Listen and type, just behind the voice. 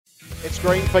It's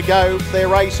green for go. They're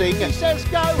racing. He says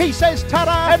go. He says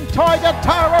ta-da. And Tiger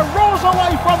Tara roars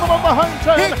away from them on the home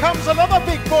turn. Here comes another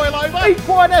big boil over.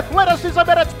 Equine athleticism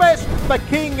at its best. The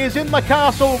king is in the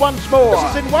castle once more.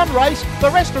 This is in one race. The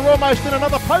rest are almost in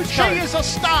another postcode. She is a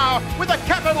star with a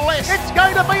capital S. It's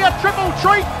going to be a triple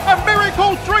treat, a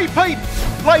miracle three-peat.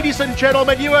 Ladies and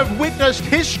gentlemen, you have witnessed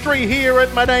history here at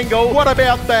Menangle. What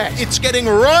about that? It's getting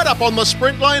right up on the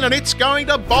sprint lane and it's going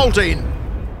to bolt in.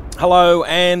 Hello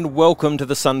and welcome to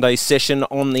the Sunday session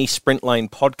on the Sprint Lane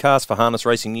podcast for Harness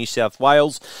Racing New South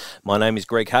Wales. My name is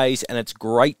Greg Hayes and it's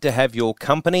great to have your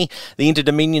company. The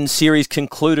Inter-Dominion series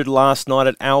concluded last night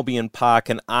at Albion Park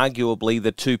and arguably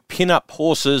the two pin-up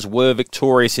horses were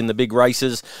victorious in the big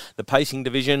races. The pacing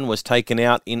division was taken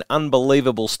out in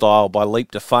unbelievable style by Leap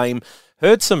to Fame.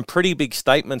 Heard some pretty big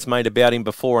statements made about him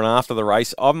before and after the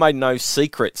race. I've made no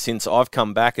secret since I've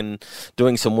come back and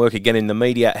doing some work again in the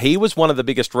media. He was one of the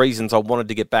biggest reasons I wanted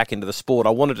to get back into the sport. I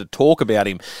wanted to talk about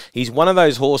him. He's one of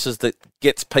those horses that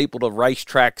gets people to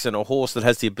racetracks and a horse that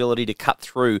has the ability to cut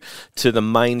through to the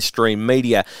mainstream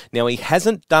media. Now, he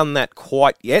hasn't done that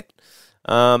quite yet.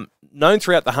 Known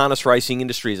throughout the harness racing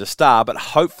industry as a star, but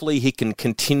hopefully he can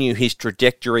continue his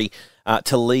trajectory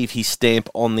to leave his stamp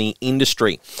on the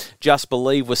industry. Just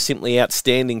Believe was simply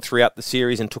outstanding throughout the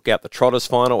series and took out the Trotters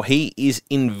final. He is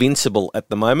invincible at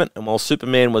the moment, and while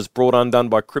Superman was brought undone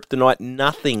by Kryptonite,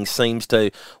 nothing seems to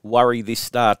worry this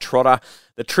star trotter.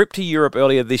 The trip to Europe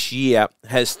earlier this year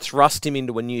has thrust him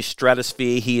into a new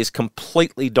stratosphere. He is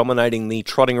completely dominating the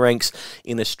trotting ranks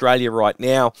in Australia right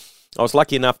now. I was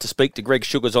lucky enough to speak to Greg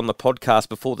Sugars on the podcast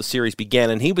before the series began,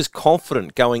 and he was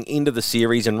confident going into the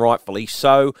series, and rightfully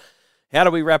so. How do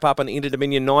we wrap up an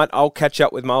Inter-Dominion night? I'll catch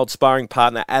up with my old sparring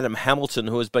partner, Adam Hamilton,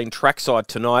 who has been trackside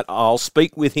tonight. I'll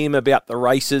speak with him about the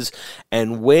races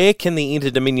and where can the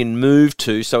Inter-Dominion move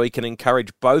to so he can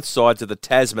encourage both sides of the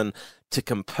Tasman to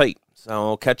compete. So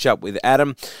I'll catch up with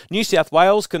Adam. New South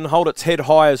Wales can hold its head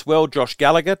high as well. Josh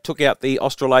Gallagher took out the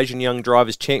Australasian Young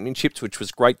Drivers Championships, which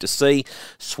was great to see.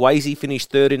 Swayze finished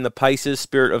third in the Paces.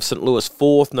 Spirit of St. Louis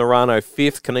fourth. Narano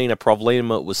fifth. Kanina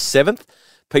Provlima was seventh.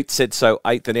 Pete Said So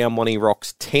 8th and Monty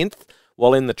Rocks 10th.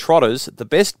 While in the Trotters, the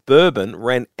best Bourbon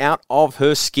ran out of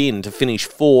her skin to finish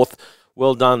 4th.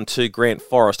 Well done to Grant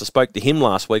Forrest. I spoke to him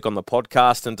last week on the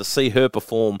podcast, and to see her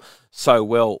perform so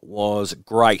well was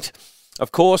great.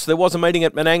 Of course, there was a meeting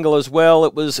at Menangle as well.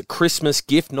 It was Christmas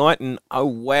gift night, and oh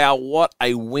wow, what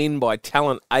a win by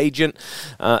Talent Agent.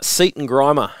 Seaton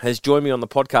Grima has joined me on the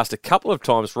podcast a couple of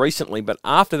times recently, but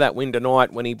after that win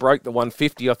tonight, when he broke the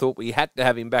 150, I thought we had to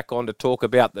have him back on to talk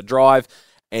about the drive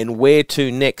and where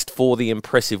to next for the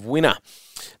impressive winner.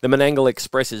 The Menangle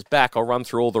Express is back. I'll run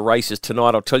through all the races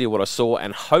tonight. I'll tell you what I saw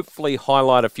and hopefully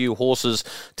highlight a few horses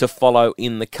to follow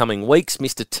in the coming weeks.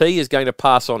 Mr. T is going to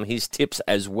pass on his tips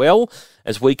as well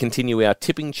as we continue our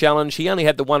tipping challenge. He only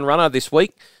had the one runner this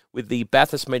week with the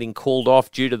Bathurst meeting called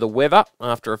off due to the weather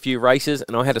after a few races,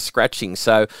 and I had a scratching,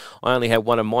 so I only had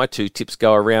one of my two tips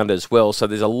go around as well. So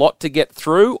there's a lot to get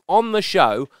through on the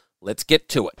show. Let's get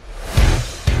to it.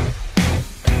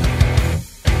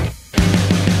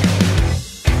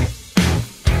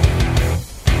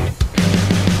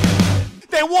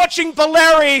 They're watching for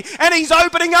Larry, and he's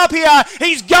opening up here.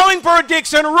 He's going for a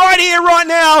Dixon right here, right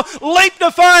now. Leap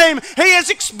to Fame. He has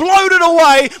exploded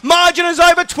away. Margin is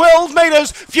over 12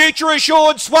 metres. Future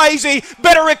assured Swayze.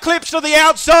 Better Eclipse to the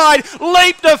outside.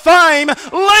 Leap to Fame.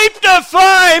 Leap to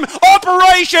Fame.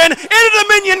 Operation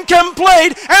Inter-Dominion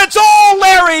complete, and it's all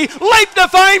Larry. Leap to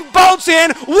Fame bolts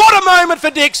in. What a moment for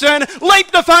Dixon.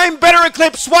 Leap to Fame. Better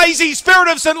Eclipse Swayze. Spirit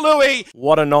of St. Louis.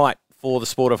 What a night for the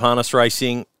sport of harness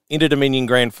racing. Inter-Dominion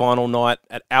Grand Final night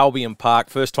at Albion Park.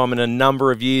 First time in a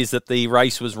number of years that the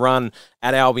race was run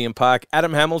at Albion Park.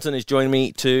 Adam Hamilton is joining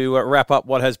me to wrap up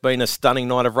what has been a stunning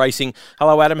night of racing.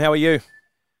 Hello, Adam. How are you?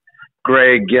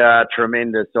 Greg,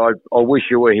 tremendous. I wish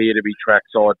you were here to be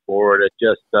trackside for it. It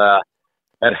just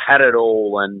it had it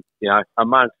all, and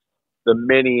amongst the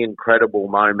many incredible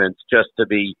moments, just to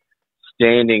be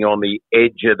standing on the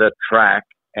edge of the track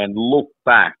and look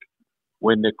back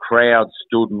when the crowd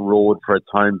stood and roared for its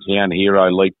hometown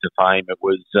hero, Leap to Fame. It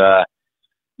was,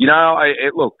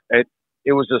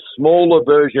 it was a smaller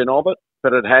version of it,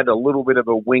 but it had a little bit of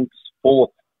a Winx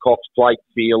fourth Cox Plate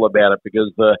feel about it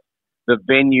because the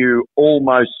venue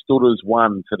almost stood as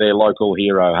one for their local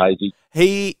hero, Hazy.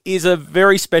 He is a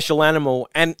very special animal,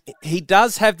 and he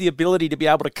does have the ability to be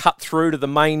able to cut through to the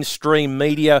mainstream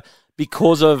media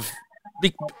because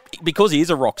he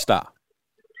is a rock star.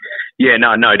 Yeah,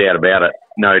 no doubt about it.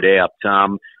 No doubt.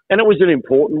 And it was an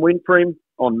important win for him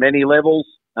on many levels.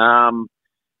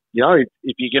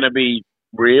 If you're going to be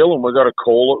real, and we've got to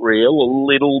call it real. A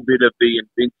little bit of the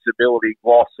invincibility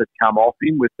gloss had come off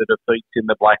him with the defeats in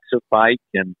the Blacks of Fake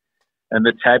and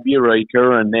the Tab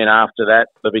Eureka, and then after that,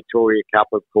 the Victoria Cup,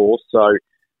 of course. So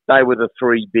they were the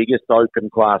three biggest open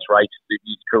class races of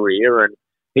his career, and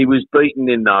he was beaten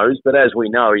in those, but as we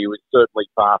know, he was certainly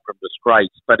far from disgrace.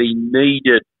 But he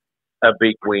needed a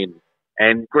big win.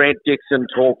 And Grant Dixon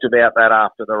talked about that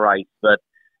after the race, that,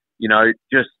 you know,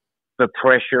 just the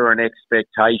pressure and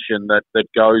expectation that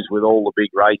goes with all the big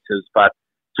races. But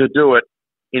to do it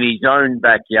in his own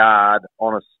backyard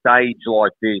on a stage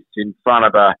like this in front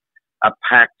of a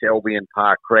packed Albion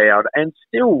Park crowd, and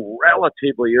still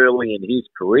relatively early in his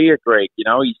career, Greg, you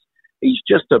know, he's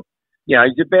just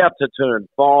he's about to turn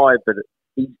 5, but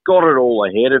he's got it all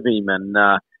ahead of him. And,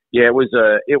 it was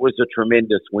a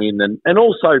tremendous win. And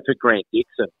also for Grant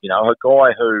Dixon, you know, a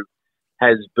guy who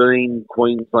has been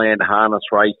Queensland harness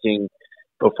racing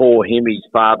before him, his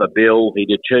father, Bill.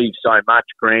 He'd achieved so much,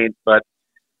 Grant, but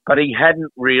he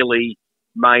hadn't really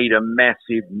made a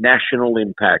massive national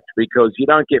impact, because you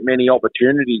don't get many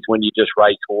opportunities when you just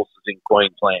race horses in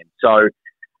Queensland. So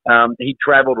he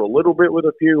travelled a little bit with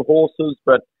a few horses,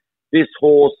 but this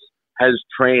horse has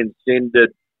transcended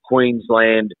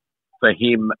Queensland for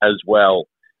him as well.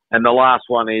 And the last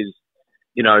one is,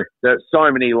 you know, there's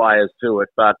so many layers to it,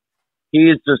 but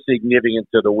here's the significance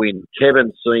of the win.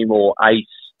 Kevin Seymour, a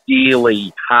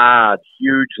steely, hard,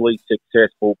 hugely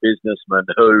successful businessman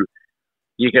who,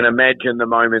 you can imagine the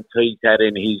moments he's had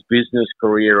in his business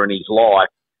career and his life.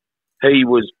 He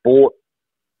was brought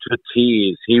to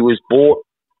tears. He was brought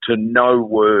to no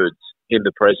words in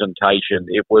the presentation.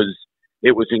 It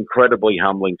was incredibly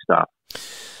humbling stuff.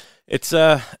 It's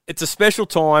a special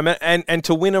time, and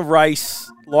to win a race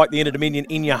like the Inter-Dominion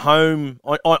in your home,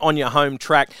 on your home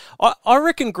track, I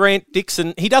reckon Grant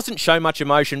Dixon, he doesn't show much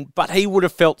emotion, but he would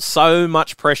have felt so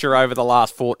much pressure over the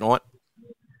last fortnight.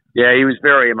 Yeah, he was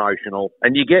very emotional,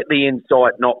 and you get the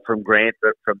insight not from Grant,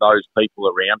 but from those people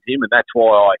around him, and that's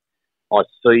why I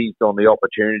seized on the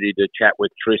opportunity to chat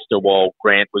with Trista while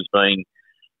Grant was being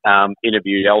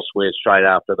interviewed elsewhere straight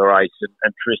after the race,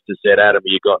 and Trista said, "Adam,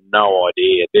 you got no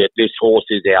idea that this horse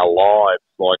is our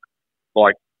lives.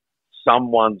 Like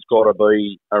someone's got to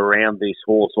be around this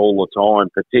horse all the time,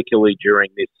 particularly during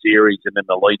this series and in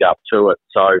the lead up to it."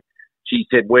 So she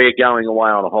said, "We're going away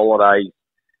on holidays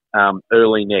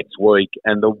early next week,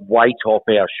 and the weight off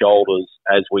our shoulders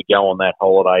as we go on that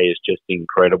holiday is just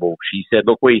incredible." She said,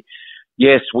 "Look, we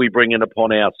bring it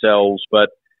upon ourselves, but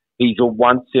he's a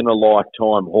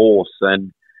once-in-a-lifetime horse,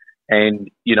 and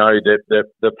you know,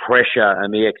 the pressure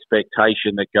and the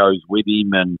expectation that goes with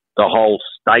him and the whole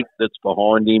state that's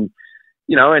behind him,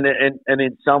 you know, and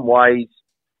in some ways,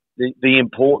 the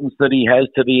importance that he has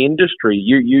to the industry.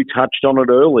 You touched on it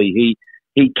early.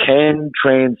 He can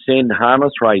transcend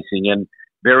harness racing, and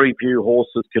very few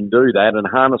horses can do that, and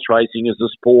harness racing as a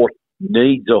sport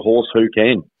needs a horse who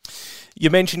can." You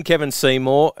mentioned Kevin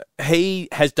Seymour. He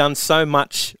has done so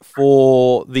much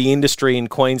for the industry in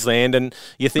Queensland, and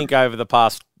you think over the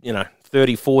past,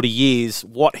 30, 40 years,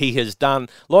 what he has done,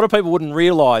 a lot of people wouldn't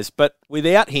realise, but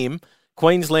without him,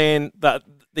 Queensland,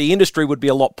 the industry would be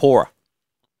a lot poorer.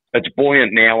 It's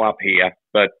buoyant now up here,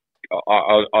 but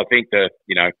I think the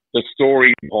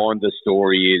story behind the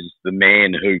story is the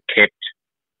man who kept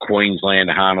Queensland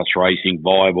harness racing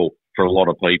viable for a lot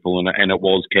of people, and it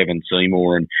was Kevin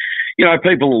Seymour. And, you know,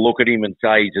 people will look at him and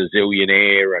say he's a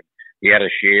zillionaire, and he had a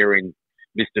share in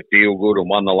Mr. Feelgood and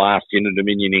won the last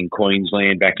Inter-Dominion in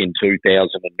Queensland back in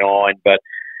 2009. But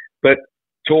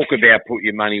talk about put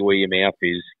your money where your mouth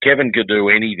is. Kevin could do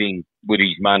anything with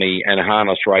his money, and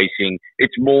harness racing,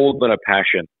 it's more than a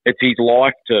passion. It's his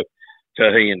life to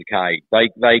he and Kate.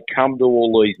 They come to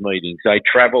all these meetings. They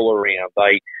travel around.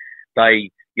 They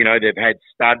they've had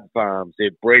stud farms.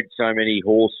 They've bred so many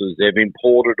horses. They've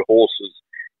imported horses.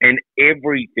 And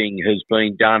everything has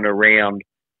been done around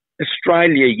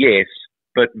Australia, yes,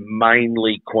 but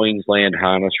mainly Queensland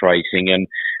harness racing.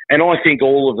 And I think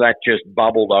all of that just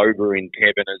bubbled over in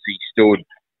Kevin as he stood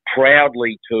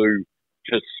proudly to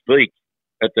speak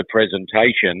at the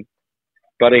presentation,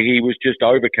 but he was just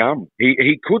overcome.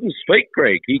 He couldn't speak,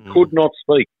 Greg. He could not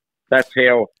speak. That's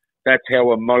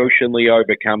how emotionally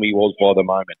overcome he was by the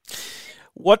moment.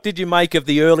 What did you make of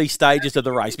the early stages of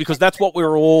the race? Because that's what we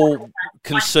were all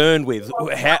concerned with.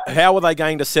 How were they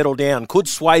going to settle down? Could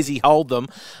Swayze hold them?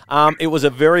 It was a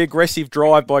very aggressive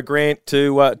drive by Grant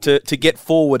to get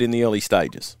forward in the early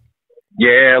stages.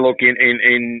 Yeah, look,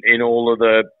 in all of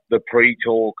the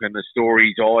pre-talk and the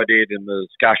stories I did and the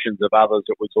discussions of others,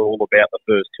 it was all about the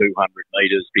first 200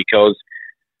 metres, because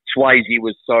Swayze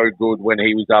was so good when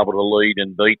he was able to lead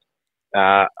and beat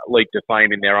Leap to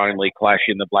Fame in their only clash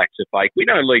in the Blacks of Fake. We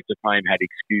know Leap to Fame had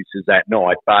excuses that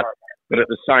night, but at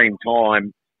the same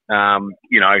time,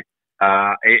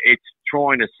 it's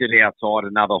trying to sit outside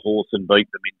another horse and beat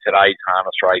them in today's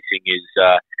harness racing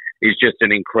is just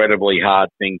an incredibly hard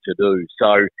thing to do.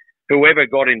 So whoever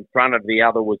got in front of the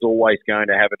other was always going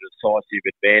to have a decisive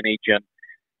advantage. And,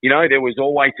 there was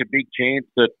always a big chance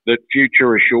that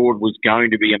Future Assured was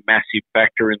going to be a massive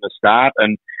factor in the start.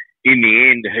 And in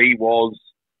the end, he was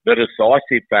the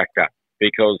decisive factor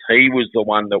because he was the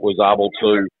one that was able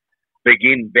to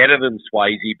begin better than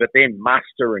Swayze, but then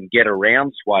muster and get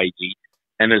around Swayze.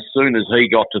 And as soon as he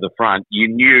got to the front, you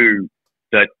knew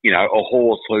that, a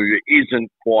horse who isn't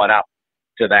quite up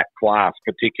to that class,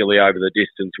 particularly over the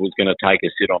distance, was going to take a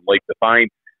sit on Leap to Fame.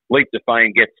 Leap to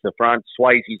Fame gets to the front.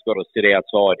 Swayze's got to sit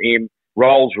outside him.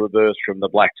 Rolls reverse from the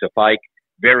Blacks are Fake.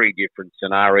 Very different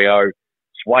scenario.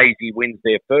 Swayze wins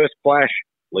their first clash.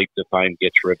 Leap to Fame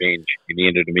gets revenge in the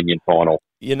Inter-Dominion final.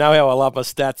 You know how I love my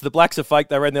stats. The Blacks are Fake.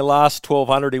 They ran their last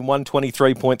 1,200 in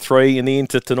 123.3. In the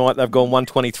Inter tonight, they've gone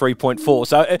 123.4.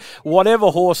 So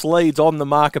whatever horse leads on the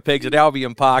marker pegs at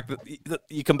Albion Park,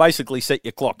 you can basically set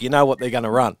your clock. You know what they're going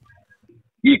to run.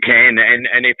 You can,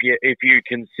 and if you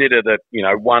consider that,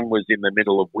 one was in the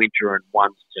middle of winter and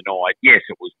one's tonight, yes,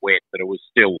 it was wet, but it was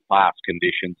still fast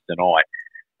conditions tonight.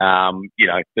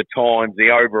 The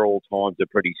overall times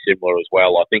are pretty similar as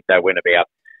well. I think they went about,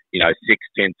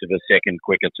 0.6 of a second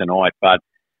quicker tonight. But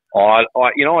I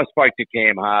spoke to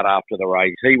Cam Hart after the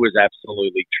race. He was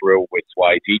absolutely thrilled with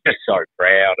Swayze. He's just so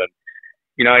proud, and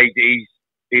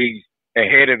he's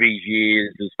ahead of his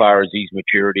years as far as his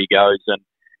maturity goes. And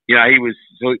he was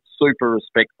super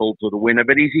respectful to the winner,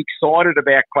 but he's excited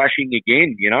about clashing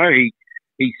again.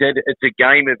 He said it's a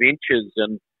game of inches,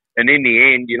 and in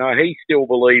the end, he still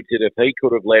believes that if he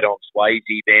could have led on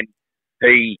Swayze, then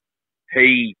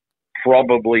he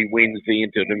probably wins the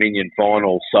Inter-Dominion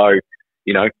final. So,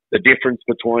 the difference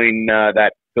between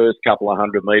that first couple of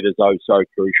 100 metres, so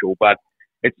crucial. But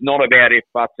it's not about if,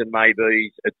 buts and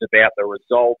maybes. It's about the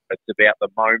result. It's about the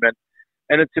moment.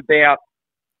 And it's about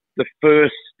the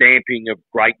first stamping of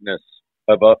greatness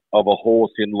of a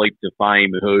horse in Leap to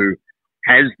Fame who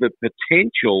has the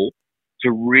potential to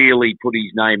really put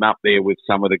his name up there with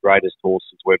some of the greatest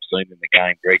horses we've seen in the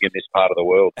game, Greg, in this part of the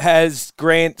world. Has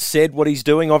Grant said what he's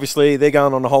doing? Obviously, they're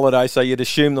going on a holiday, so you'd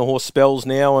assume the horse spells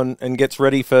now and gets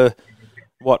ready for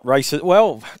what races?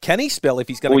 Well, can he spell if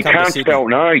he's going to come to Sydney?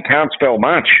 He can't spell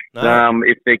much. No.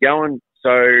 If they're going,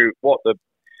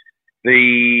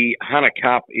 the Hunter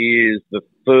Cup is the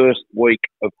first week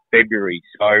of February,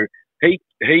 so he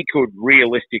could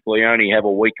realistically only have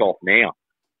a week off now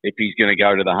if he's going to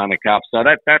go to the Hunter Cup. So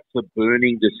that's a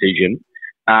burning decision.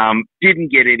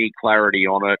 Didn't get any clarity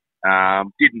on it.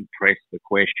 Didn't press the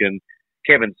question.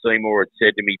 Kevin Seymour had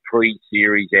said to me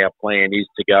pre-series, our plan is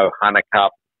to go Hunter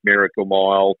Cup, Miracle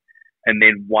Mile, and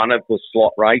then one of the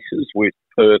slot races with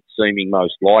Perth seeming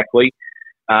most likely.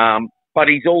 But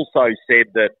he's also said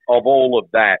that of all of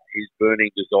that, his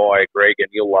burning desire, Greg, and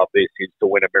you'll love this, is to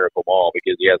win a Miracle Mile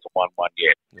because he hasn't won one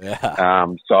yet. Yeah.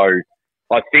 So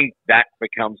I think that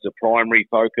becomes the primary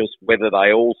focus. Whether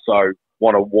they also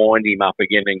want to wind him up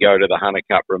again and go to the Hunter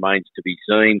Cup remains to be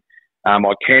seen. I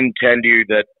can tell you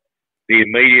that the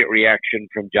immediate reaction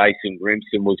from Jason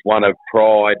Grimson was one of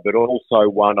pride, but also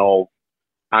one of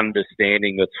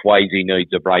understanding that Swayze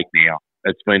needs a break now.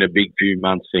 It's been a big few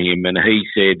months for him, and he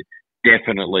said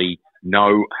definitely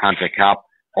no Hunter Cup.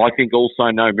 I think also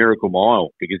no Miracle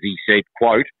Mile, because he said,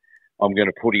 quote, I'm going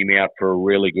to put him out for a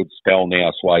really good spell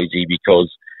now, Swayze,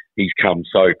 because he's come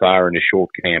so far in a short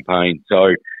campaign.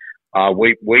 So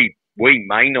we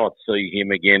may not see him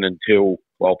again until,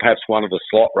 well, perhaps one of the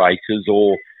slot races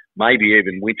or maybe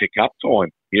even Winter Cup time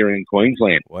here in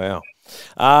Queensland. Wow.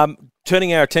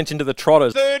 Turning our attention to the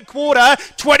trotters. Third quarter,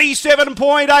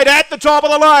 27.8 at the top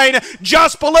of the lane.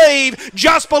 Just Believe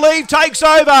takes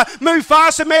over.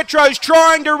 Mufasa Metro's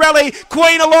trying to rally.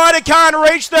 Queen Elida can't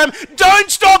reach them.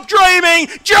 Don't stop dreaming.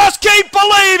 Just keep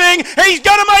believing. He's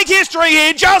going to make history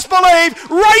here. Just Believe.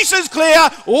 Race is clear.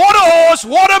 What a horse.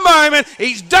 What a moment.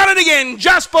 He's done it again.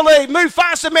 Just Believe.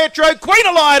 Mufasa Metro. Queen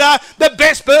Elida, the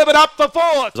best bourbon up for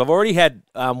fourth. I've already had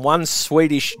one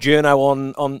Swedish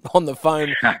journo on the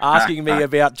phone asking me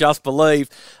about Just Believe.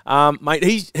 Mate,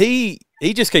 he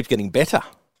just keeps getting better.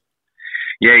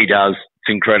 Yeah, he does. It's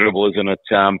incredible, isn't it?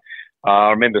 I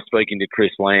remember speaking to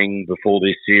Chris Lang before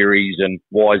this series, and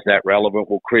why is that relevant?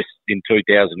 Well, Chris in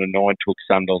 2009 took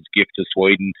Sunday's Gift to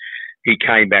Sweden. He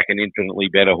came back an infinitely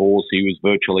better horse. He was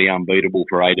virtually unbeatable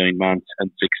for 18 months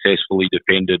and successfully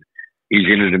defended his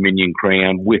Inter-Dominion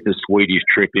crown with a Swedish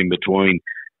trip in between.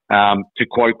 To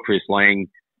quote Chris Lang,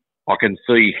 I can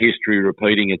see history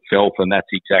repeating itself, and that's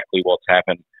exactly what's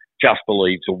happened. Just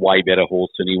Believe's a way better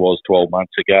horse than he was 12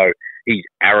 months ago. He's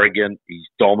arrogant, he's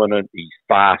dominant, he's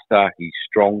faster, he's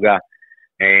stronger,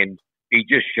 and he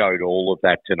just showed all of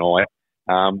that tonight.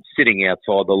 Sitting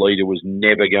outside the leader was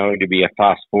never going to be a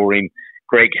fuss for him.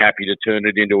 Greg happy to turn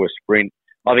it into a sprint.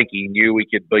 I think he knew he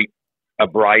could beat a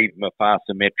brave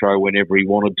Mufasa Metro whenever he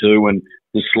wanted to, and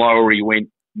the slower he went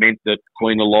meant that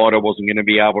Queen Elida wasn't going to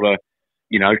be able to,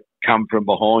 come from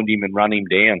behind him and run him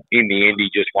down. In the end, he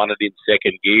just won it in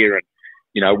second gear, and,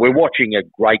 we're watching a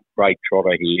great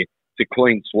trotter here. It's a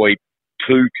clean sweep,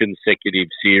 2 consecutive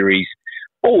series,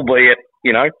 albeit,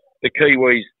 the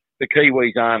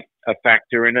Kiwis aren't a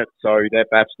factor in it, so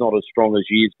that's not as strong as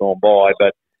years gone by,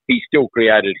 but he still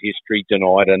created history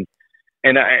tonight, and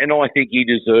I think he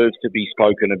deserves to be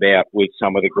spoken about with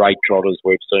some of the great trotters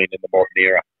we've seen in the modern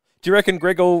era. Do you reckon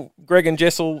Greg and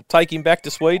Jess will take him back to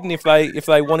Sweden if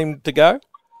they want him to go?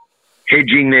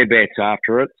 Hedging their bets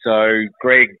after it. So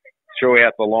Greg threw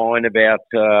out the line about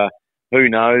who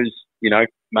knows,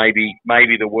 maybe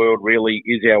the world really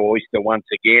is our oyster once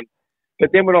again.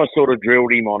 But then when I sort of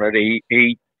drilled him on it,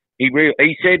 he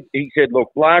said,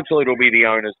 look, largely it'll be the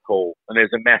owner's call, and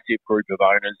there's a massive group of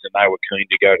owners, and they were keen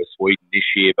to go to Sweden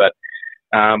this year. But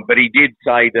he did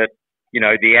say that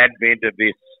the advent of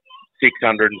this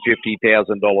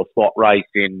 $650,000 slot race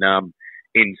in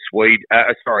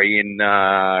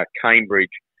Cambridge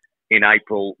in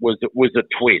April was a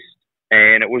twist,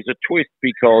 and it was a twist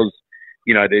because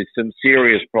there's some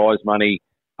serious prize money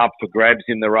up for grabs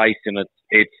in the race, and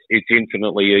it's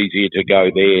infinitely easier to go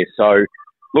there. So,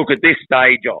 look, at this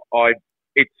stage,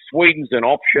 Sweden's an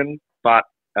option, but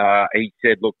he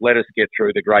said, look, let us get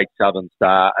through the Great Southern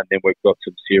Star, and then we've got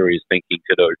some serious thinking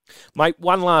to do. Mate,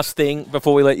 one last thing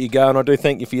before we let you go, and I do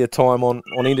thank you for your time on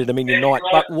Inter Dominion night,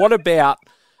 but what about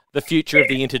the future of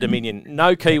the Inter Dominion?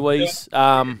 No Kiwis.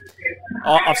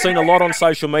 I've seen a lot on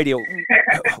social media.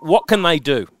 What can they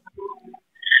do?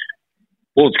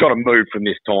 Well, it's got to move from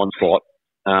this time slot,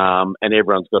 and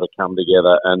everyone's got to come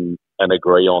together and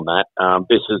agree on that.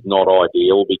 This is not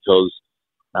ideal because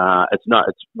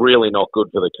it's really not good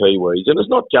for the Kiwis, and it's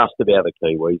not just about the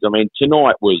Kiwis. I mean,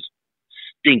 tonight was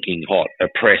stinking hot,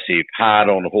 oppressive, hard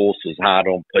on horses, hard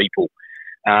on people,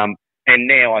 and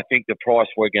now I think the price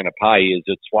we're going to pay is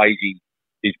that Swayze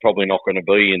is probably not going to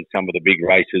be in some of the big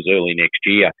races early next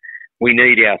year. We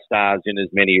need our stars in as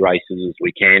many races as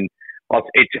we can.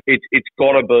 It's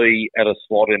got to be at a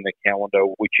slot in the calendar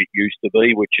which it used to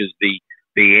be, which is the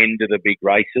end of the big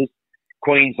races.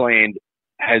 Queensland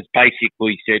has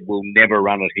basically said we'll never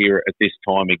run it here at this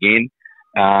time again.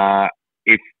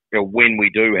 When we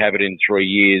do have it in 3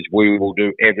 years, we will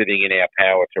do everything in our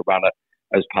power to run it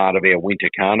as part of our winter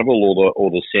carnival or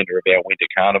the centre of our winter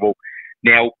carnival.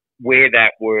 Now, where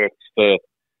that works for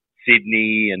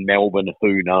Sydney and Melbourne,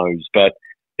 who knows? But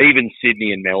even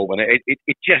Sydney and Melbourne,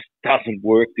 it just doesn't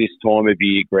work this time of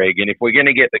year, Greg. And if we're going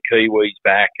to get the Kiwis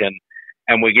back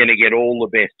and we're going to get all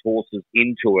the best horses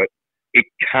into it, it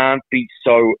can't be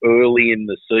so early in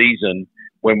the season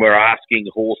when we're asking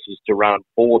horses to run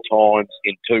 4 times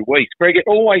in 2 weeks. Greg, it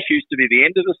always used to be the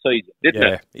end of the season, didn't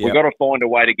it? Yep. We've got to find a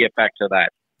way to get back to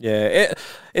that. Yeah,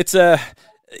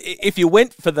 if you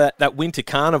went for that winter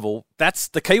carnival,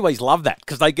 the Kiwis love that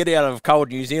because they get out of cold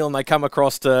New Zealand, they come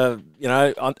across to,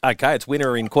 okay, it's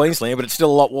winter in Queensland, but it's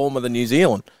still a lot warmer than New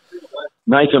Zealand.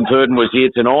 Nathan Purden was here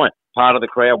tonight, part of the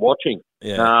crowd watching.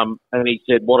 Yeah. And he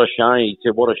said, what a shame. He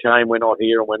said, what a shame we're not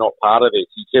here and we're not part of this.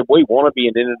 He said, we want to be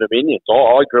in Inter Dominions.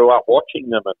 I grew up watching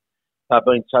them and they've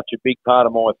been such a big part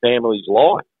of my family's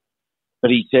life.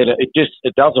 But he said,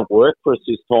 it doesn't work for us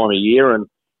this time of year.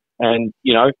 And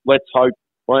let's hope,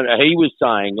 when he was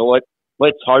saying,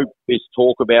 let's hope this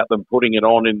talk about them putting it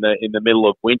on in the middle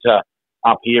of winter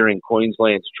up here in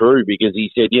Queensland's true, because he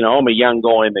said, I'm a young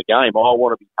guy in the game. I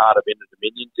want to be part of Inter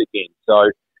Dominions again. So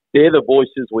they're the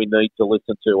voices we need to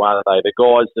listen to, aren't they? The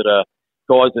guys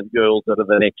and girls that are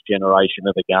the next generation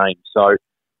of the game. So,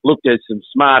 look, there's some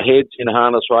smart heads in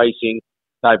harness racing.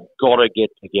 They've got to get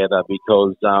together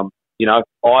because,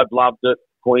 I've loved it.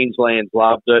 Queensland's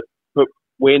loved it. But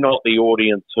we're not the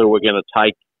audience who are going to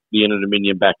take the Inter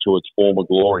Dominion back to its former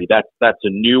glory. That's a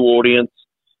new audience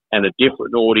and a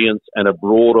different audience and a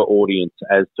broader audience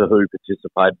as to who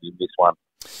participated in this one.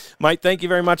 Mate, thank you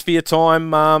very much for your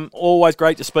time. Always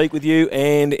great to speak with you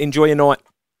and enjoy your night.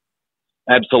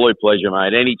 Absolute pleasure,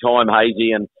 mate. Anytime,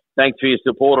 Hazy, and thanks for your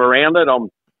support around it. I'm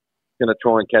going to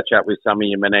try and catch up with some of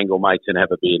your Menangle mates and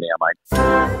have a beer now, mate.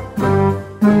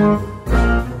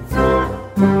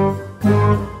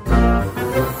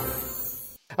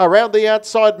 Around the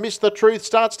outside, Mr. Truth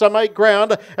starts to make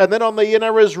ground, and then on the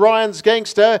inner is Ryan's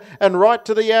Gangster, and right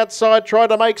to the outside, try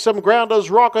to make some ground as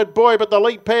Rocket Boy, but the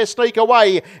lead pair sneak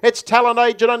away. It's Talent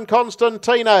Agent and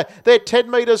Constantina. They're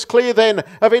 10 metres clear then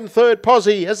of in third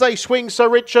posse as they swing Sir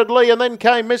Richard Lee, and then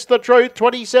came Mr. Truth,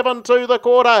 27 to the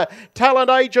quarter. Talent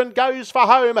Agent goes for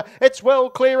home. It's well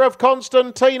clear of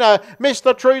Constantina.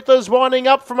 Mr. Truth is winding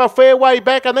up from a fair way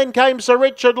back, and then came Sir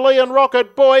Richard Lee and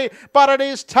Rocket Boy, but it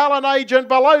is Talent Agent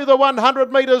below the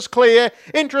 100 metres clear.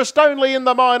 Interest only in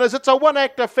the minors. It's a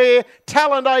one-act affair.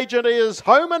 Talent Agent is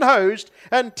home and hosed,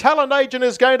 and Talent Agent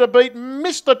is going to beat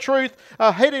Mr. Truth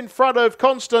ahead in front of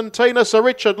Constantina, Sir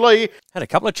Richard Lee. Had a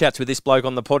couple of chats with this bloke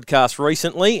on the podcast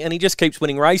recently, and he just keeps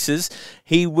winning races.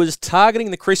 He was targeting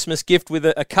the Christmas gift with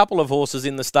a couple of horses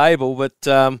in the stable,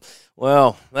 but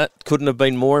well, that couldn't have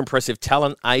been more impressive.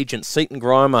 Talent Agent, Seaton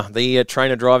Grima, the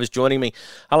trainer driver, is joining me.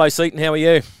 Hello, Seaton, how are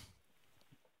you?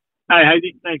 Hey,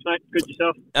 Hazy. Thanks, mate. Good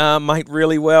yourself? Mate,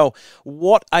 really well.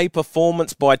 What a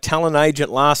performance by Talent Agent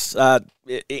last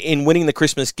in winning the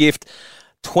Christmas gift.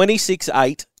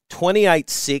 26-8,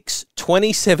 28-6,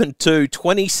 27-2,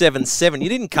 27-7. You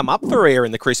didn't come up for air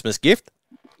in the Christmas gift.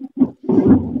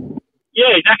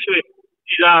 Yeah,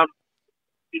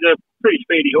 he's a pretty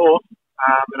speedy horse,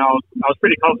 and I was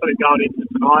pretty confident going into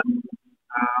tonight.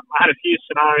 I had a few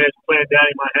scenarios planned out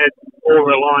in my head, all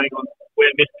relying on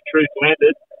where Mr. Truth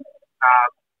landed.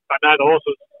 But no, the horse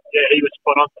was, he was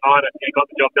spot on tonight and got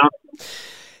the job done.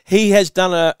 He has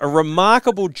done a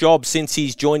remarkable job since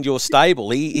he's joined your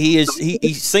stable. He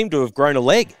seemed to have grown a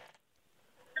leg.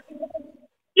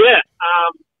 Yeah,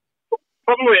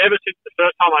 probably ever since the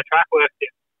first time I track worked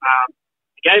him.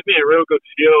 He gave me a real good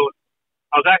feel.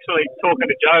 I was actually talking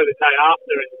to Joe the day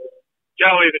after, and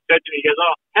Joe even said to me, he goes,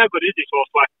 "Oh, how good is this horse?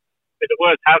 Like, is it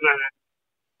worth having?" And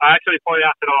I actually pointed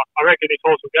out that I reckon this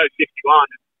horse will go 51.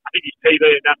 I think his PB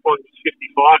at that point was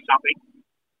 55 something.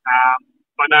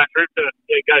 But no, for him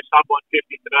to go sub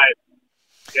 150 today,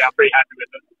 I'm pretty happy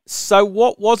with it. So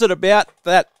what was it about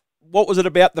that? What was it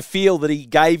about the feel that he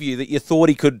gave you that you thought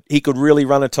he could really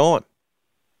run a time?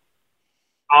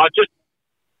 Just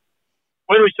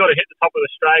when we sort of hit the top of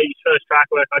the straight, his first track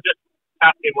work, I just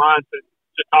tapped him once and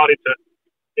just told him to,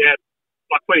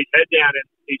 put his head down, and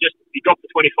he dropped the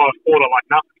 25 quarter like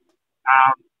nothing.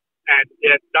 And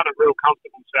done it real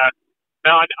comfortable. So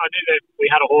I knew that we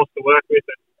had a horse to work with,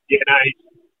 and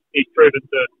he's proven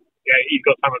to, he's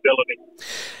got some ability.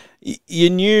 You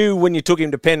knew when you took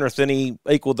him to Penrith and he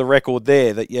equalled the record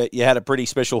there that you had a pretty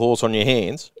special horse on your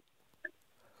hands.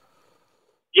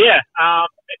 Yeah,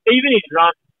 even his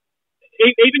run,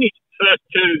 even his first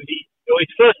two,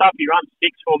 his first up he ran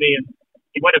 6 for me, and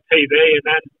he went a PB, and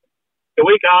then the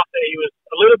week after he was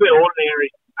a little bit ordinary.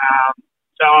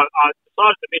 So I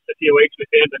decided to miss a few weeks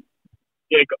with him, and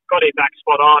got him back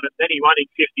spot on, and then he won in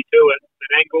 52 at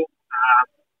an angle,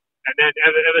 and then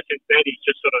ever since then he's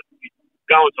just sort of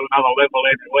going to another level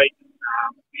every week.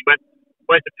 He went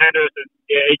to Penrith and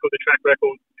equaled the track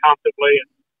record comfortably, and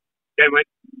then went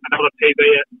another PB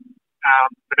at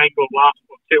an angle last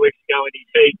 2 weeks ago in his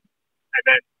heat, and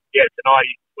then tonight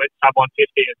he went sub 150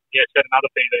 and set another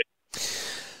PB.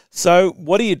 So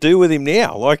what do you do with him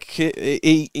now? Like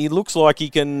he looks like he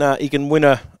can win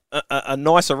a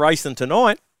nicer race than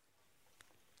tonight.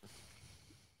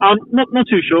 Not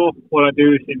too sure what I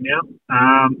do with him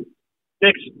now.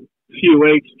 Next few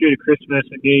weeks due to Christmas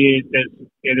and New Year's,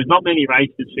 there's not many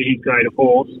races for his grade of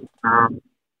horse.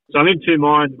 So I'm in two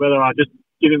minds whether I just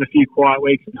give him a few quiet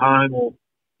weeks at home or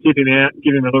tip him out,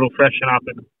 give him a little freshen up,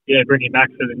 and bring him back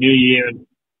for the new year, and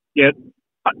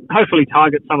hopefully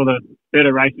target some of the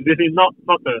better races. This is not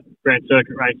the Grand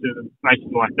Circuit races and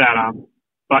races like that.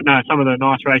 But no, some of the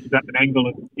nice races at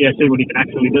Menangle, and see what he can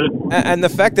actually do. And the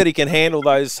fact that he can handle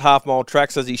those half-mile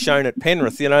tracks as he's shown at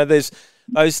Penrith, there's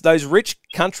those rich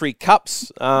country cups.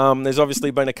 There's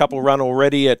obviously been a couple run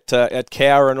already at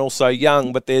Cowra and also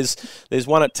Young, but there's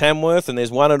one at Tamworth and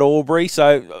there's one at Albury.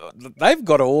 So they've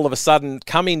got to all of a sudden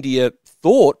come into your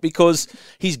thought because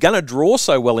he's going to draw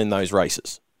so well in those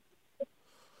races.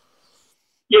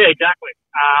 Yeah, exactly.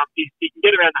 He can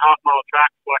get around the half-mile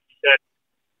tracks, like you said.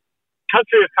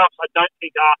 Country of Cups, I don't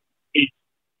think are his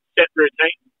set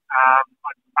routine.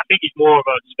 I think he's more of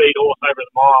a speed horse over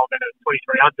the mile than a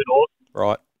 2300 horse.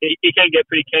 Right. He can get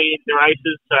pretty keen in the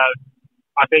races, so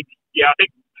I think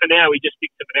for now we just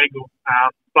stick to Menangle.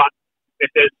 But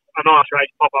if there's a nice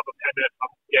race pop up at Penrith,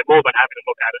 I'm more than happy to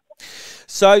look at it.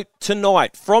 So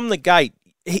tonight, from the gate,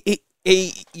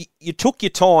 you took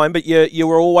your time, but you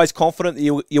were always confident that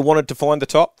you wanted to find the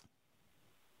top?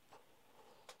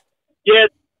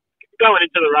 Yeah. Going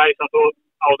into the race, I thought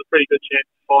I was a pretty good chance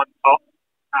to find the top.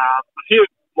 A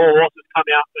more horses come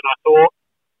out than I thought.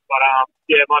 But,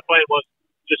 my plan was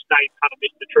just stay kind of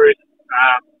Mr. Truth.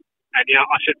 And,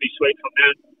 I should be sweet from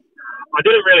then. I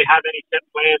didn't really have any set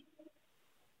plans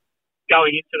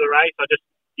going into the race. I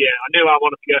knew I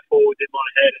wanted to go forward in my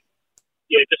head. And,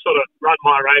 just sort of run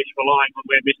my race relying on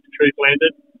where Mr. Truth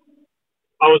landed.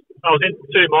 I was in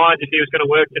two minds if he was going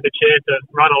to work to the chair to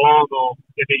run along or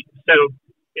if he settled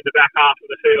in the back half of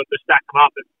the field to stack them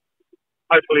up and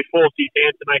hopefully force his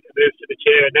hand to make a move to the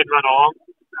chair and then run along.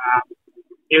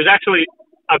 He was actually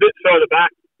a bit further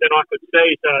back than I could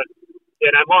see, so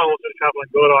my horse was travelling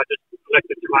good. I just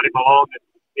elected to run him along, and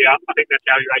I think that's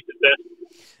how he races best.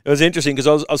 It was interesting because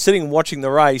I was sitting watching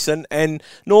the race, and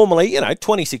normally,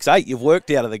 26.8, you've worked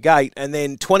out of the gate, and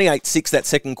then 28.6 that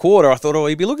second quarter, I thought,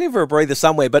 he'd be looking for a breather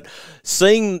somewhere. But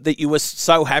seeing that you were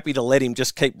so happy to let him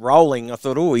just keep rolling, I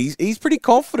thought, he's pretty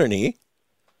confident here.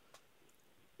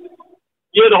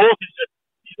 Yeah, the horse is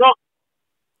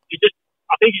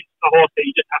I think he's a horse that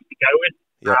you just have to go with.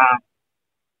 Yeah.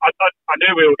 I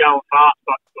knew we were going fast,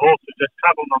 but the horse was just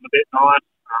travelling on the bit nice,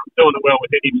 doing it well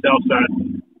within himself. So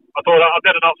I thought I'd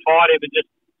better not fight him and just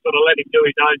sort of let him do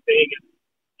his own thing. And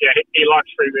he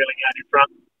likes freewheeling out in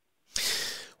front.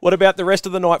 What about the rest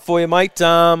of the night for you, mate?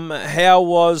 How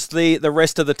was the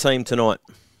rest of the team tonight?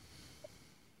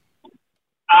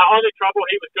 Only trouble,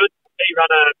 he was good. He ran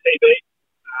a PB.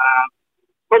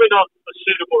 Probably not a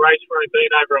suitable race for him being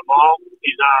over a mile.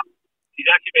 He's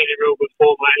actually been in real good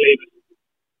form lately. He was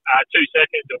 2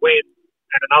 seconds a win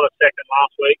and another second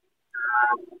last week.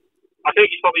 I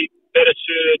think he's probably better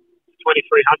suited to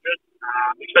 2,300,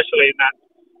 especially in that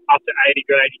up to 80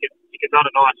 grade. He can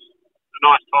run a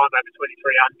nice time over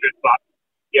 2,300, but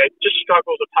just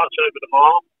struggles a touch over the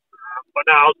mile. But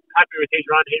no, I was happy with his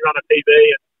run. He ran a PB,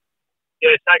 and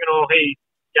Saginaw, he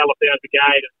galloped out of the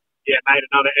gate and made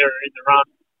another error in the run.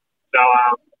 So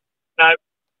no,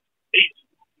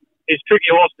 he's a tricky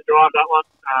horse to drive, that one.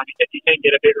 He can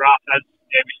get a bit rough, as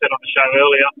we said on the show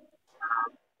earlier.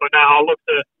 But now I'll look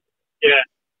to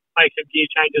make some gear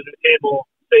changes with him or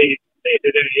see if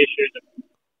there's any issues. And,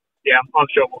 I'm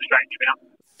sure we'll straighten him out.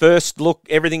 First look,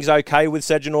 everything's okay with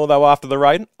Saginaw though after the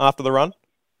run? Yeah,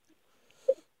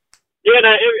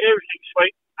 no, everything's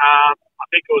sweet. I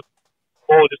think it was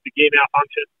more just a gear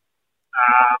malfunction.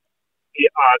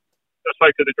 I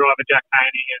spoke to the driver, Jack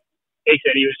Haney, and he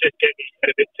said he was just getting his head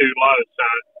a bit too low. So,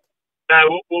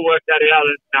 no, we'll work that out,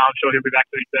 and I'm sure he'll be back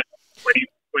to his best when he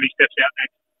steps out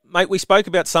next. Mate, we spoke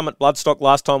about Summit Bloodstock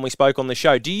last time we spoke on the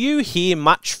show. Do you hear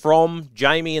much from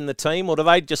Jamie and the team, or do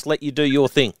they just let you do your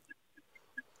thing?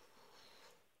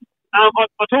 I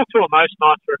talk to him most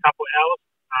nights for a couple of hours,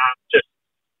 just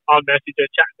on Messenger,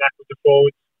 chatting backwards and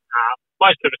forwards.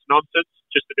 Most of it's nonsense,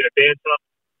 just a bit of banter.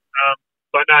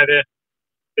 But no,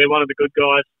 they're one of the good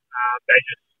guys. They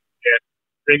just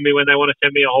ring me when they want to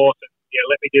send me a horse and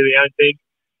let me do the own thing.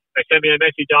 They send me a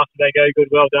message after they go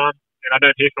good, well done, and I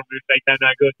don't hear from them if they go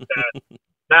no good. So,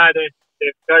 no, they're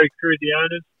very cruisy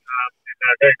owners, and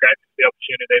they're very grateful for the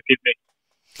opportunity they've given me.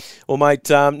 Well, mate,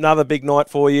 another big night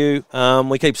for you.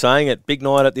 We keep saying it, big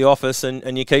night at the office,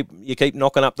 and you keep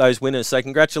knocking up those winners. So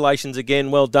congratulations again,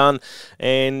 well done,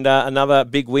 and another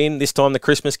big win. This time the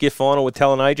Christmas gift final with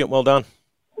Talent Agent. Well done.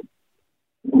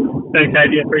 Thanks,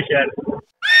 Adrian. Appreciate it.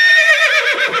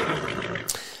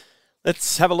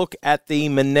 Let's have a look at the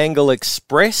Menangle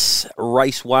Express.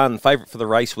 Race 1. Favourite for the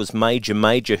race was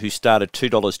Major, who started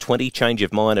 $2.20. Change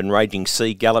of Mind and Raging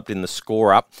Sea galloped in the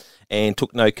score up and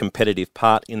took no competitive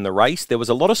part in the race. There was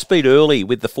a lot of speed early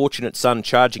with the Fortunate Son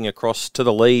charging across to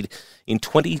the lead in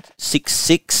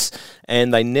 26.6,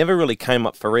 and they never really came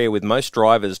up for air with most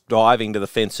drivers diving to the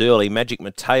fence early. Magic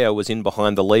Mateo was in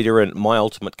behind the leader and My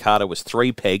Ultimate Carter was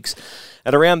 3 pegs.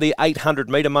 At around the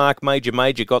 800-metre mark,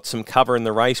 Major got some cover in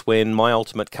the race when My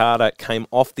Ultimate Carter came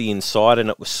off the inside, and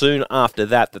it was soon after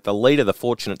that the leader, the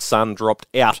Fortunate Son, dropped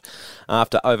out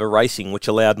after over-racing, which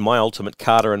allowed My Ultimate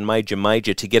Carter and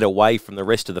Major to get away from the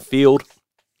rest of the field.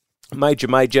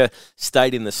 Major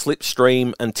stayed in the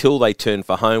slipstream until they turned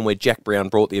for home, where Jack Brown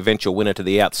brought the eventual winner to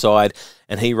the outside,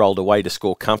 and he rolled away to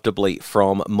score comfortably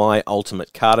from My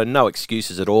Ultimate Carter. No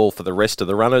excuses at all for the rest of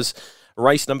the runners.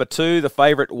 Race number 2, the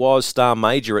favourite was Star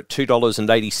Major at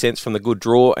 $2.80 from the good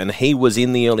draw, and he was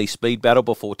in the early speed battle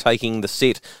before taking the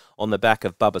sit on the back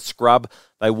of Bubba Scrub.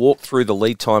 They walked through the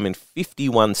lead time in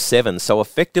 51.7, so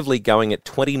effectively going at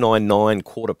 29.9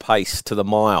 quarter pace to the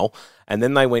mile, and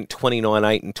then they went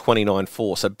 29.8 and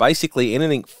 29.4. So basically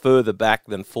anything further back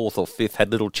than 4th or 5th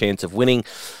had little chance of winning.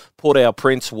 Port Our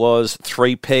Prince was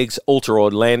 3 pegs. Ultra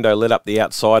Orlando led up the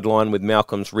outside line with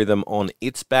Malcolm's Rhythm on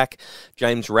its back.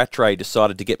 James Rattray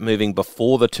decided to get moving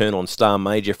before the turn on Star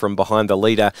Major from behind the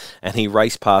leader, and he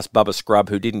raced past Bubba Scrub,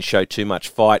 who didn't show too much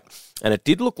fight. And it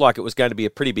did look like it was going to be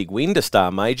a pretty big win to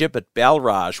Star Major, but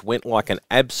Balraj went like an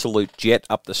absolute jet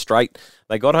up the straight.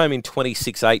 They got home in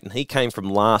 26.8, and he came from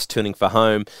last, turning for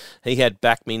home. He had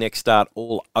Back Me Next Start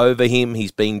all over him.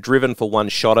 He's been driven for one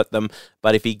shot at them,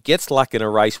 but if he gets luck in a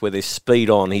race where there's speed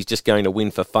on, he's just going to win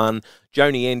for fun.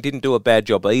 Joni N didn't do a bad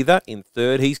job either in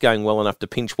third. He's going well enough to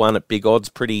pinch one at big odds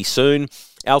pretty soon.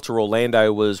 Alta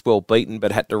Orlando was well beaten,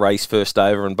 but had to race first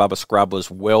over, and Bubba Scrub was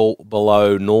well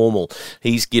below normal.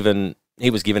 He was given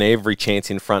every chance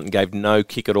in front and gave no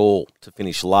kick at all to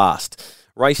finish last.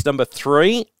 Race number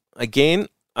 3, again,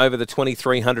 over the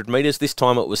 2,300 metres. This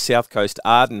time it was South Coast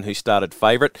Arden who started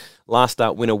favourite. Last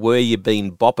start winner, Where You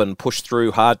Been Boppin', pushed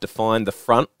through hard to find the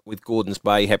front, with Gordon's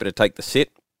Bay happy to take the set.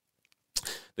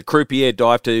 The croupier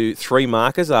dived to 3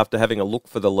 markers after having a look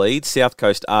for the lead. South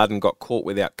Coast Arden got caught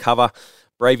without cover.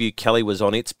 Braveview Kelly was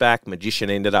on its back.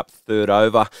 Magician ended up third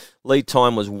over. Lead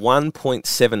time was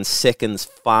 1.7 seconds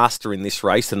faster in this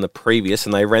race than the previous,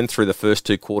 and they ran through the first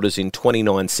 2 quarters in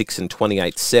 29.6 and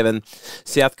 28.7.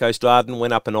 South Coast Arden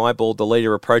went up and eyeballed the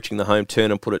leader approaching the home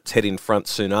turn and put its head in front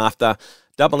soon after.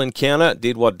 Double Encounter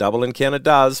did what Double Encounter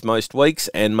does most weeks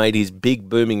and made his big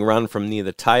booming run from near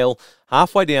the tail.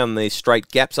 Halfway down the straight,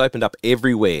 gaps opened up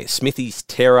everywhere. Smithy's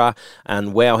Terror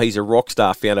and Wow, He's a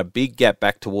Rockstar found a big gap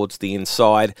back towards the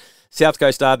inside. South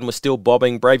Coast Arden was still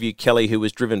bobbing. Braveview Kelly, who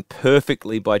was driven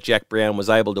perfectly by Jack Brown, was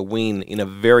able to win in a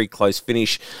very close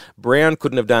finish. Brown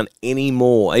couldn't have done any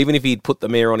more, even if he'd put the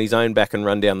mare on his own back and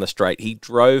run down the straight. He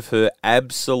drove her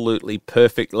absolutely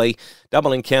perfectly.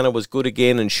 Double Encounter was good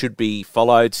again and should be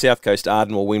followed. South Coast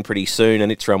Arden will win pretty soon,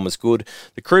 and its run was good.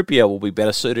 The croupier will be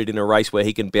better suited in a race where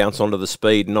he can bounce onto the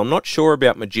speed, and I'm not sure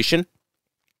about Magician.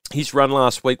 His run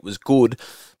last week was good,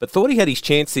 but thought he had his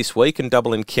chance this week, and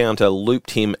Double Encounter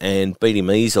looped him and beat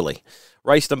him easily.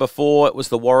 Race number 4, it was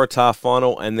the Waratah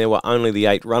final, and there were only the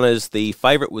 8 runners. The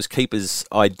favourite was Keeper's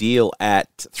Ideal at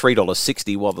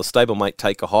 $3.60, while the stablemate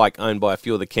Take a Hike, owned by a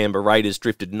few of the Canberra Raiders,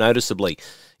 drifted noticeably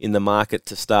in the market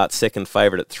to start second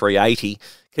favourite at $3.80.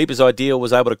 Keeper's Ideal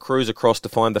was able to cruise across to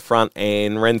find the front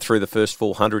and ran through the first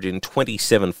 400 in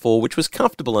 27.4, which was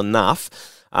comfortable enough.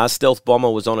 Stealth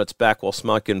Bomber was on its back, while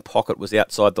Smokin' Pocket was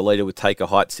outside the leader with Take a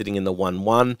Height sitting in the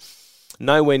 1-1.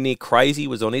 Nowhere Near Crazy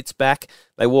was on its back.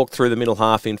 They walked through the middle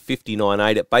half in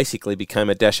 59.8. It basically became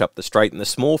a dash up the straight, and the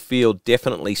small field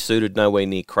definitely suited Nowhere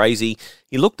Near Crazy.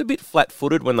 He looked a bit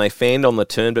flat-footed when they fanned on the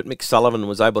turn, but Mick Sullivan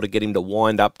was able to get him to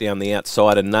wind up down the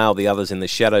outside and nail the others in the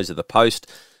shadows of the post.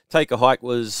 Take a Hike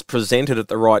was presented at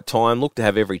the right time, looked to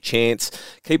have every chance.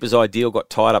 Keeper's Ideal got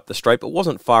tied up the straight, but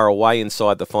wasn't far away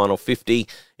inside the final 50.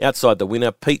 Outside the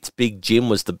winner, Pete's Big Jim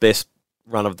was the best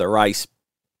run of the race.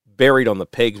 Buried on the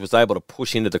pegs, was able to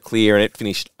push into the clear, and it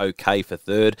finished okay for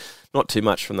third. Not too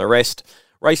much from the rest.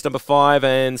 Race number 5,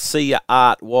 and See Ya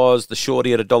Art was the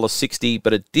shorty at $1.60,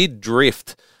 but it did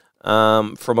drift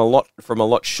from a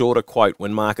lot shorter quote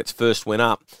when markets first went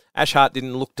up. Ash Hart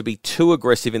didn't look to be too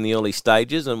aggressive in the early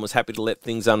stages and was happy to let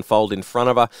things unfold in front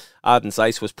of her. Arden's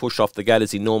Ace was pushed off the gate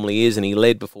as he normally is, and he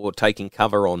led before taking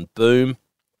cover on Boom.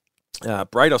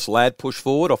 Brados Lad pushed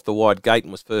forward off the wide gate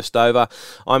and was first over.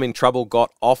 I'm in Trouble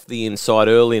got off the inside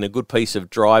early in a good piece of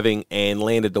driving and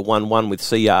landed the 1-1 with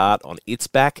See Ya Art on its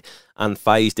back.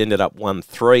 Unfazed ended up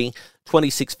 1-3.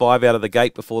 26.5 out of the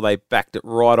gate before they backed it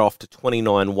right off to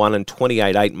 29.1 and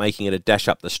 28.8, making it a dash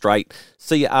up the straight.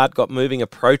 See Ya Art got moving,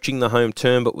 approaching the home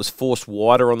turn, but was forced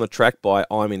wider on the track by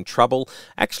I'm in Trouble.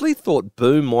 Actually thought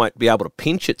Boom might be able to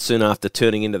pinch it soon after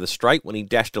turning into the straight when he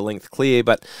dashed a length clear,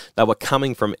 but they were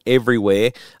coming from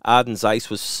everywhere. Arden's Ace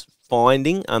was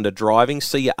finding under driving.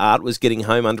 See Ya Art was getting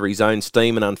home under his own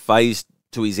steam, and Unfazed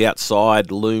to his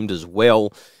outside loomed as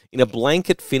well. In a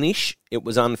blanket finish, it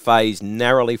was Unfazed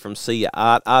narrowly from See Ya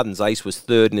Art. Arden's Ace was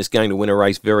third and is going to win a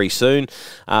race very soon.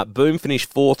 Boom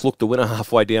finished fourth, looked the winner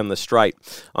halfway down the straight.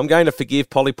 I'm going to forgive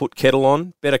Polly put Kettle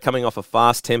on. Better coming off a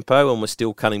fast tempo and was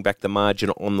still cutting back the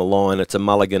margin on the line. It's a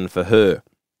mulligan for her.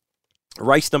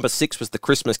 Race number 6 was the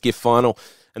Christmas gift final,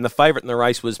 and the favourite in the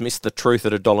race was Miss the Truth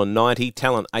at $1.90.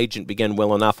 Talent Agent began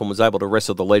well enough and was able to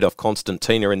wrestle the lead off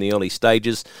Constantina in the early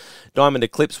stages. Diamond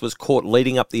Eclipse was caught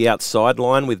leading up the outside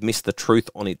line with Miss the Truth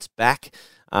on its back.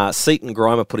 Seaton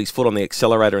Grima put his foot on the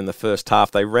accelerator in the first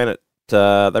half. They ran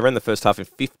the first half in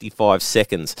 55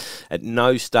 seconds. At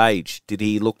no stage did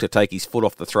he look to take his foot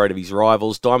off the throat of his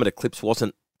rivals. Diamond Eclipse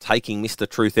wasn't taking Mr.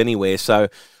 Truth anywhere, so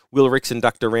Will Rickson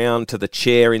ducked around to the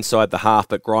chair inside the half,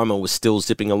 but Grima was still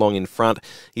zipping along in front.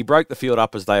 He broke the field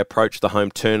up as they approached the home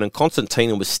turn, and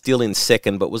Constantina was still in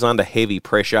second, but was under heavy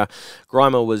pressure.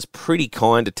 Grima was pretty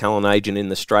kind to Talent Agent in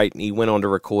the straight, and he went on to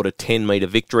record a 10-metre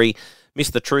victory.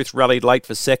 Mr. Truth rallied late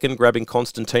for second, grabbing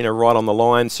Constantina right on the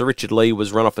line. Sir Richard Lee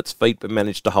was run off its feet, but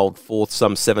managed to hold fourth,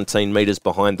 some 17 metres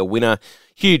behind the winner.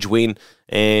 Huge win,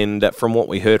 and from what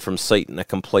we heard from Seaton, a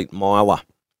complete miler.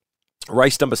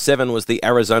 Race number 7 was the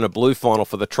Arizona Blue Final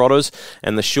for the Trotters,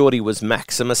 and the shorty was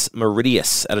Maximus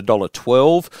Meridius at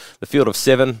 $1.12. The field of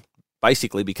 7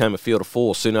 basically became a field of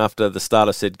 4 soon after the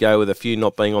starter said go, with a few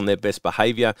not being on their best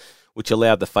behaviour, which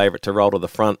allowed the favourite to roll to the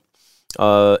front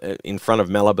in front of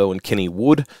Malibu and Kenny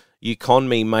Wood.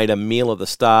 Economy made a meal of the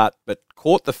start, but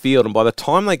caught the field, and by the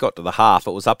time they got to the half,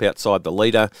 it was up outside the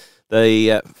leader.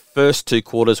 The first 2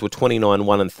 quarters were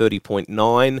 29.1 and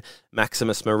 30.9.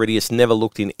 Maximus Meridius never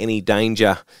looked in any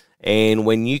danger, and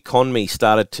when Economy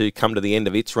started to come to the end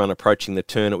of its run approaching the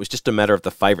turn, it was just a matter of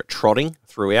the favourite trotting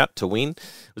throughout to win.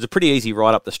 It was a pretty easy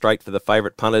ride up the straight for the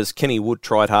favourite punters. Kenny Wood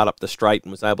tried hard up the straight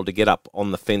and was able to get up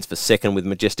on the fence for second, with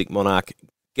Majestic Monarch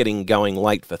getting going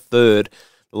late for third.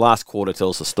 The last quarter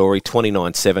tells the story,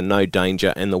 29.7, no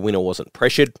danger, and the winner wasn't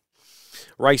pressured.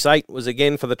 Race 8 was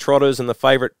again for the Trotters, and the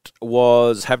favourite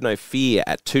was Have No Fear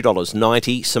at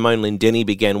 $2.90. Simone Lindenny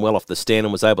began well off the stand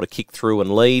and was able to kick through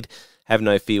and lead. Have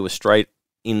No Fear was straight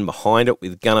in behind it,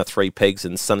 with Gunner 3 pegs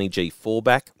and Sonny G 4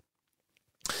 back.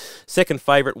 Second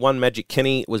favourite, One Magic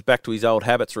Kenny, was back to his old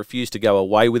habits, refused to go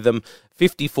away with them.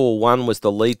 54.1 was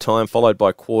the lead time, followed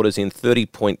by quarters in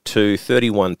 30.2,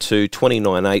 31.2,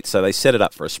 29.8, so they set it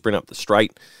up for a sprint up the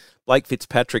straight. Blake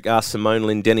Fitzpatrick asked Simone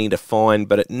Lindenny to find,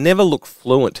 but it never looked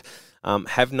fluent.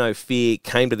 Have No Fear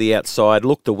came to the outside,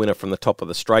 looked a winner from the top of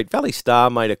the straight. Valley Star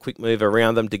made a quick move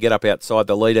around them to get up outside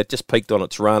the leader, just peaked on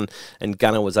its run, and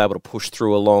Gunner was able to push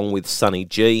through along with Sonny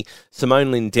G.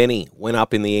 Simone Lindenny went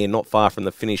up in the air not far from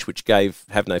the finish, which gave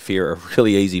Have No Fear a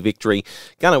really easy victory.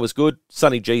 Gunner was good.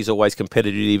 Sonny G's always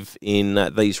competitive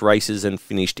in these races and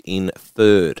finished in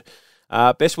third.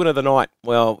 Best winner of the night,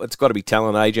 well, it's got to be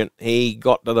Talent Agent. He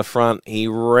got to the front. He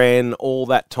ran all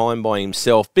that time by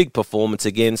himself. Big performance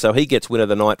again, so he gets winner of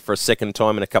the night for a second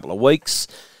time in a couple of weeks.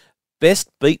 Best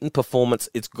beaten performance,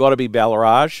 it's got to be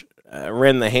Balraj.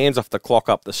 Ran the hands off the clock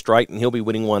up the straight, and he'll be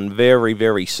winning one very,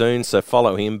 very soon, so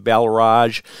follow him,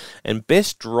 Balraj. And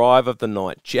best drive of the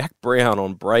night, Jack Brown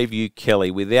on Braveview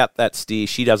Kelly. Without that steer,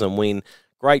 she doesn't win.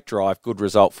 Great drive, good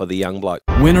result for the young bloke.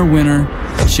 Winner, winner,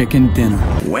 chicken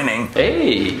dinner. Winning.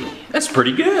 Hey, that's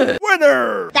pretty good.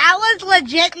 Winner! That was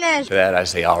legitness. That I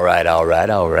say, all right.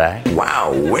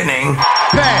 Wow, winning.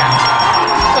 Bam!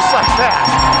 Just like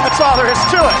that. That's all there is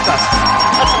to it, Dustin.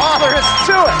 That's all there is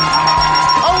to it.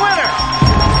 A winner!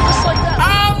 Just like that.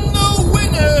 And the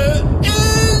winner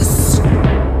is...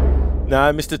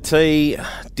 No, Mr. T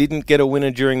didn't get a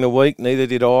winner during the week, neither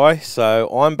did I, so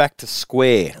I'm back to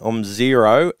square. I'm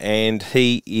 0, and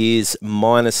he is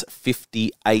minus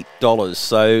 $58.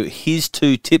 So his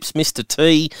 2 tips, Mr.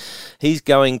 T, he's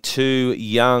going to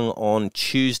Young on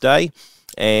Tuesday,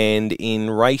 and in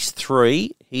race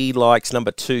 3, he likes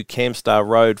number 2, Camstar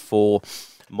Road for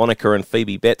Monica and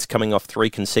Phoebe Betts, coming off 3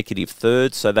 consecutive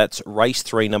thirds, so that's race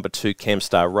 3, number 2,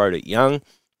 Camstar Road at Young.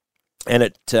 And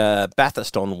at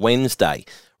Bathurst on Wednesday,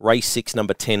 race 6,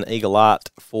 number 10, Eagle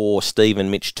Art for Steve and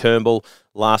Mitch Turnbull.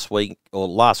 Last win,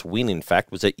 in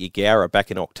fact, was at Yagara back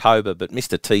in October, but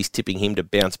Mr. T's tipping him to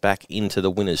bounce back into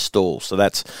the winner's stall. So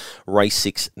that's race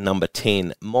 6, number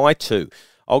 10. My 2.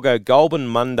 I'll go Goulburn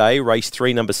Monday, race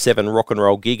 3, number 7, Rock and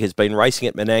Roll Gig, has been racing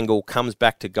at Menangle, comes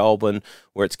back to Goulburn,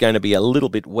 where it's going to be a little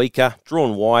bit weaker.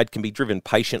 Drawn wide, can be driven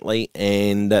patiently,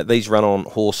 and these run-on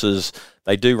horses,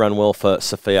 they do run well for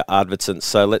Sophia Arvidsson,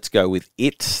 so let's go with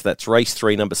it. That's race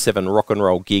 3, number 7, Rock and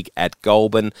Roll Gig at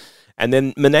Goulburn. And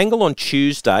then Menangle on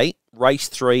Tuesday, race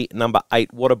 3, number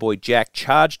 8, Waterboy Jack,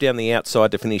 charged down the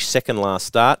outside to finish second last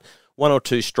start. 1 or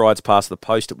 2 strides past the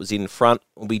post, it was in front.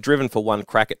 Will be driven for one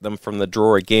crack at them from the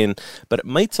draw again, but it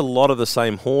meets a lot of the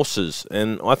same horses,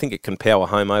 and I think it can power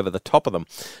home over the top of them.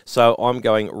 So I'm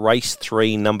going race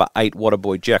 3, number 8,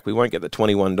 Waterboy Jack. We won't get the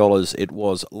 $21 it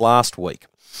was last week.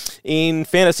 In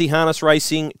fantasy harness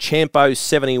racing, Champo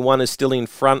 71 is still in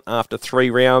front after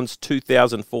 3 rounds,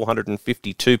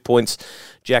 2,452 points.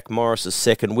 Jack Morris is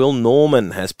second. Will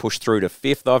Norman has pushed through to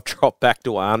 5th. I've dropped back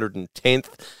to 110th.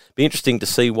 Be interesting to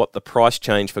see what the price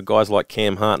change for guys like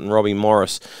Cam Hart and Robbie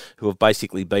Morris, who have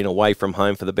basically been away from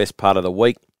home for the best part of the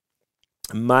week.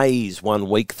 Mays won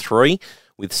week 3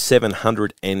 with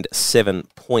 707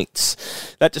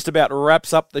 points. That just about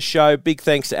wraps up the show. Big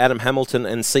thanks to Adam Hamilton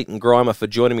and Seaton Grima for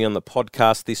joining me on the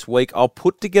podcast this week. I'll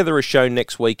put together a show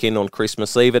next weekend on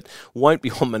Christmas Eve. It won't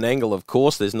be on Menangle, of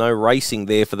course. There's no racing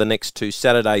there for the next 2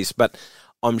 Saturdays, but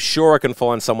I'm sure I can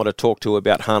find someone to talk to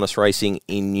about harness racing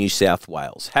in New South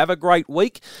Wales. Have a great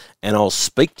week, and I'll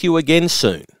speak to you again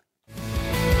soon.